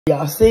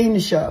Y'all seen the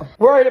show.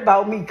 Worried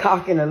about me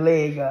cocking a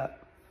leg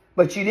up.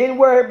 But you didn't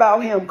worry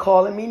about him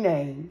calling me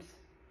names.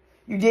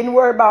 You didn't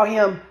worry about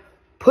him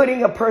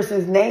putting a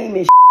person's name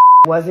in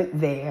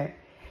wasn't there.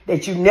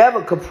 That you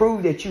never could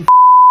prove that you.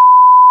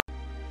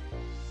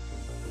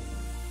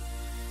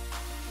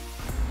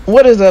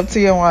 What is up,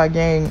 TNY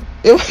gang?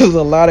 It was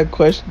a lot of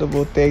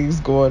questionable things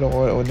going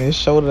on this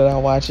show that I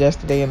watched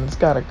yesterday, and it's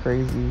kind of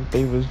crazy.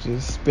 They was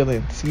just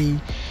spilling tea,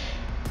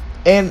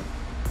 and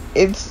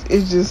it's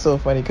just so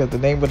funny because the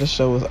name of the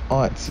show is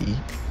Auntie,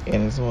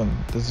 and it's on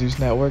the Zeus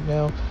network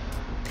now.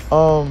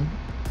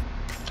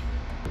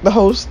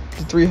 The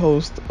three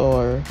hosts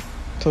are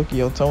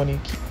Toni,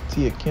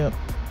 Tia Kemp,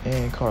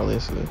 and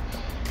Carlissa.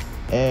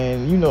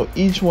 And you know,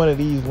 each one of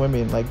these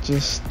women like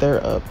just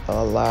stir up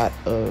a lot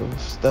of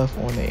stuff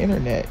on the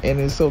internet, and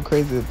it's so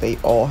crazy that they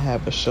all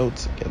have a show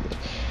together.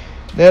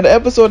 Now, the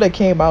episode that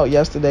came out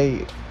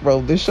yesterday,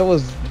 bro, this show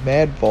is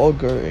mad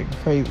vulgar and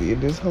crazy,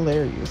 and it's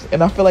hilarious.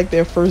 And I feel like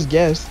their first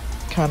guest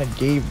kind of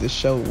gave the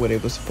show what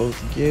it was supposed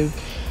to give,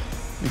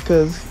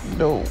 because you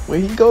know,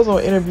 when he goes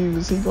on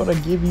interviews, he's gonna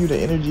give you the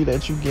energy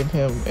that you give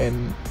him,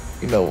 and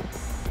you know,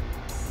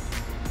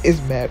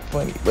 it's mad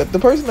funny. But the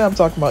person that I'm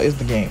talking about is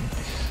The Game.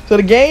 So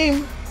The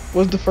Game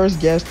was the first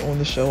guest on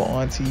the show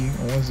Auntie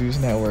on Zeus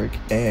Network,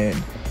 and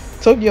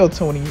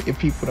Toni, if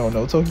people don't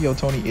know,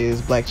 Toni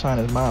is Blac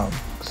Chyna's mom.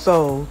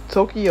 So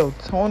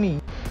Toni,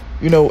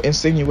 you know,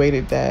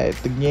 insinuated that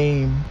The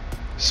Game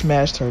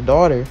smashed her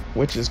daughter,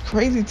 which is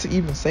crazy to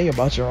even say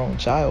about your own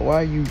child. Why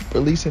are you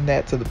releasing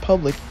that to the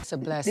public? It's a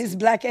blessing. This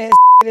black ass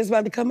is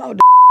about to come out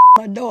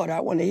my daughter. I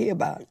want to hear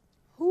about it.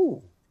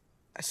 Who?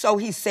 So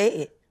he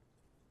said.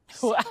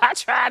 Well, I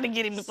tried to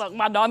get him to suck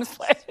my daughter's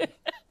flesh.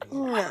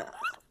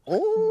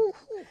 Ooh.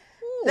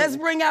 Let's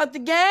bring out The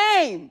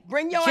Game.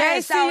 Bring your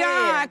ass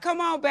out here. Come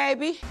on,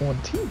 baby. On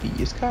TV,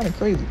 it's kind of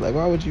crazy. Like,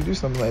 why would you do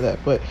something like that?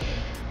 But,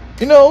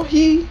 you know,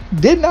 he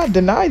did not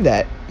deny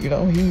that. You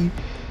know, he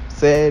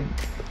said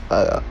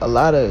a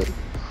lot of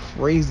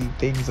crazy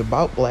things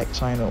about Blac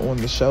Chyna on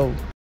the show.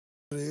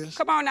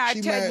 Come on now,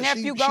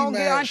 nephew, go and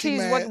get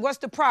aunties. What's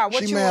the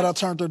problem? She mad I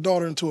turned her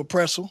daughter into a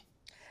pretzel.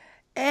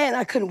 And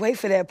I couldn't wait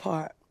for that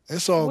part.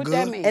 It's all what good.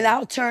 That mean? And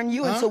I'll turn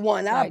you into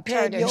one. I'll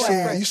peg your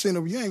ass.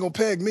 You ain't gonna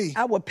peg me.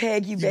 I would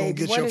peg you,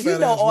 baby. You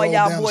know all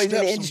y'all boys in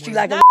the industry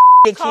like a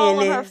dick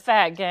calling her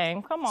fat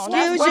game. Come on,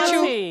 that's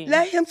Auntie.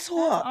 Let him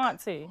talk.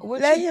 That's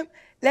Auntie.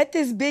 Let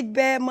this big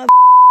bad mother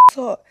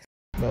talk.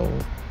 No,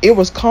 it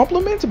was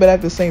compliments, but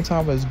at the same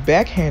time, it was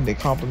backhanded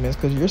compliments,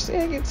 because you're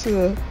saying it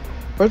to,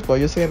 first of all,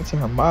 you're saying it to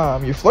her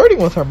mom. You're flirting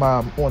with her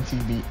mom on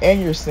TV,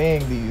 and you're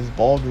saying these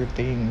vulgar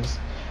things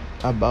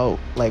about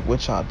like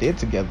what y'all did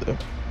together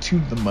to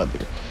the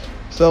mother.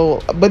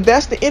 So, but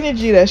that's the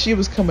energy that she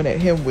was coming at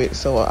him with,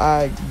 so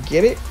I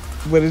get it,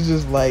 but it's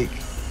just like,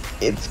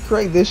 it's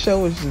crazy. This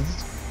show is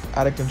just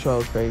out of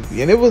control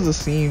crazy. And it was a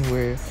scene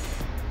where,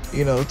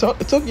 you know,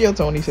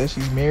 Toni says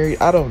she's married.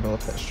 I don't know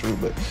if that's true,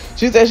 but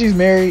she said she's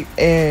married,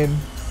 and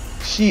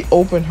she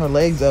opened her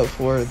legs up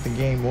for The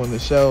Game on the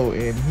show,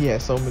 and he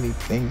had so many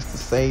things to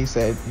say.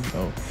 Said, you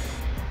know,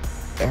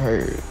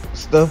 her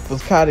stuff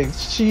was cottage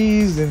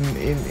cheese, and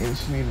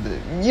she needed to,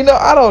 you know,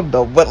 I don't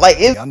know, but like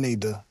I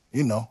need to,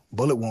 you know,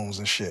 bullet wounds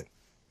and shit,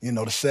 you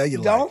know, the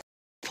cellulite. Don't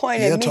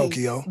point at me,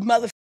 Tokyo.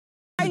 mother.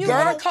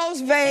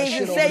 Varicose veins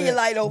and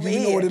cellulite over here.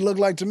 You know what it looked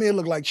like to me? It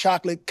looked like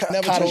chocolate.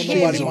 Never told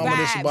nobody's mama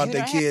this about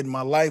their kid in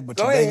my life, but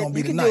today gonna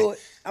be the night. Do it.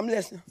 I'm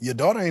listening. Your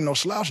daughter ain't no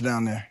slouch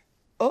down there.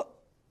 Oh,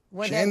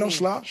 she ain't no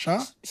slouch,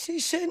 huh? She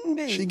shouldn't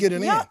be. She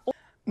getting in.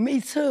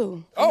 Me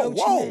too. Oh,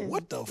 whoa!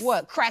 What the?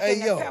 What? Cracking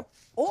the pepper?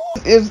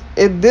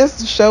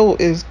 This show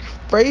is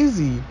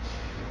crazy.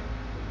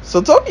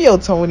 So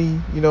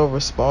Toni, you know,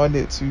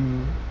 responded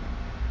to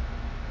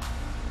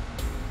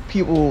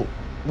people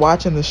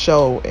watching the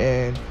show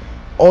and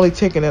only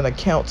taking an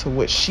account to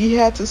what she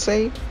had to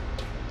say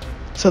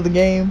to The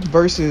Game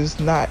versus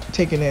not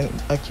taking in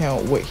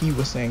account what he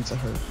was saying to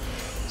her.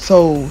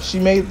 So she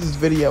made this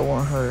video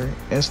on her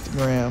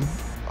Instagram.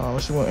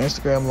 She went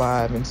Instagram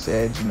live and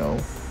said, you know,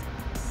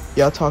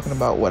 y'all talking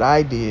about what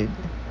I did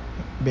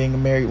being a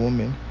married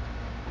woman,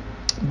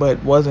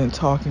 but wasn't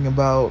talking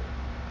about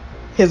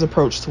his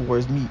approach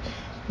towards me.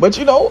 But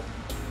you know,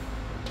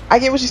 I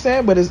get what she's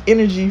saying, but it's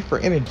energy for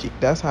energy.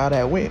 That's how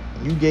that went.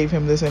 You gave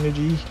him this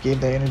energy, he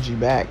gave that energy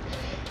back,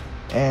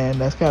 and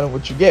that's kind of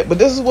what you get. But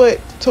this is what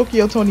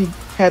Toni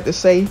had to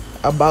say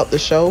about the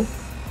show.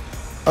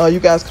 You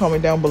guys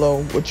comment down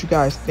below what you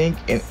guys think,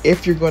 and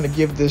if you're going to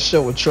give this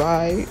show a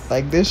try.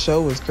 Like, this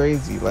show is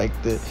crazy. Like,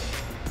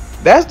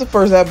 that's the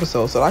first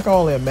episode, so I can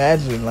only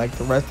imagine like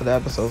the rest of the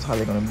episodes how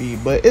they're gonna be.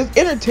 But it's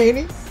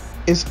entertaining,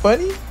 it's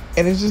funny,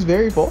 and it's just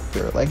very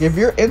vulgar. Like, if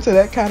you're into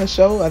that kind of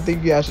show, I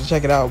think you guys should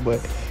check it out. But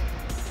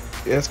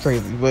it's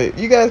crazy. But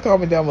you guys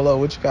comment down below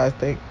what you guys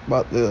think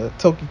about the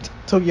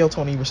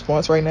Toni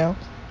response right now,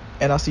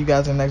 and I'll see you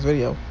guys in the next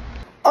video.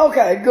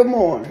 Okay, good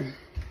morning.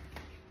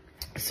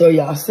 So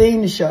y'all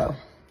seen the show.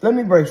 Let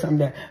me break something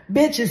down.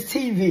 Bitch is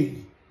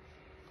TV.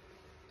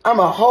 I'm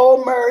a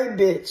whole married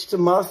bitch to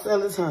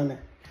Marcellus Honey.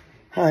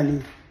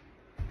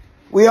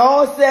 We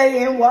all sat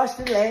and watched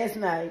it last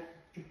night,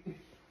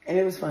 and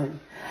it was funny.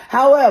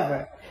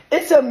 However,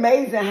 it's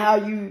amazing how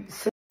you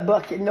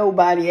bucket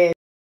nobody ass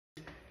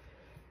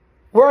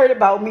worried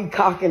about me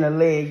cocking a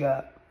leg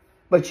up,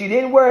 but you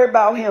didn't worry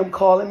about him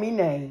calling me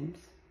names.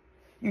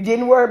 You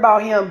didn't worry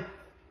about him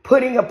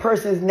putting a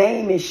person's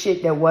name in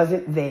shit that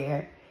wasn't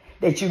there,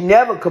 that you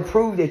never could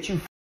prove that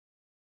you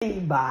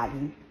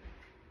anybody.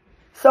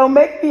 So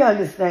make me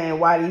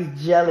understand why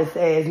these jealous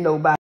ass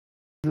nobody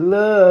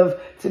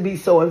love to be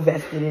so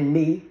invested in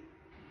me.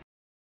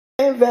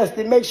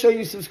 Invested. Make sure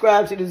you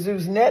subscribe to the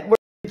Zeus Network.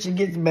 It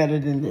gets better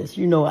than this.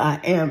 You know I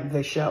am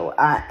the show.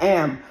 I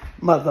am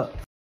mother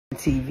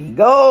TV.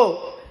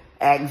 Go!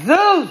 Ask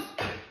Zeus!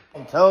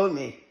 He told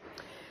me.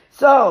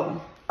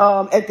 So,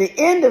 at the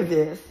end of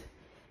this,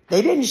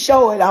 they didn't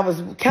show it. I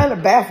was kind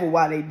of baffled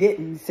why they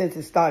didn't, since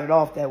it started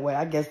off that way.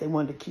 I guess they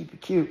wanted to keep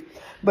it cute.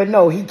 But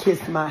no, he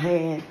kissed my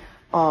hand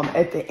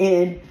at the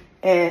end.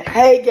 And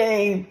hey,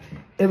 game,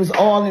 it was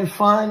all in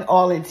fun,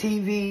 all in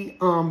TV.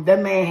 That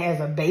man has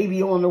a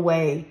baby on the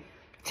way.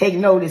 Take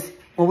notice,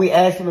 when we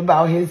asked him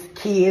about his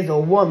kids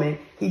or woman,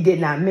 he did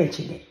not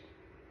mention it.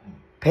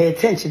 Pay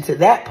attention to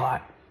that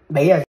part.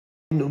 But he has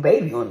a new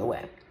baby on the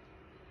way.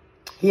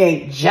 He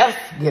ain't just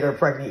get her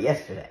pregnant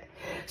yesterday.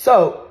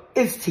 So,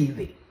 it's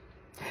TV.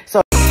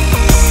 So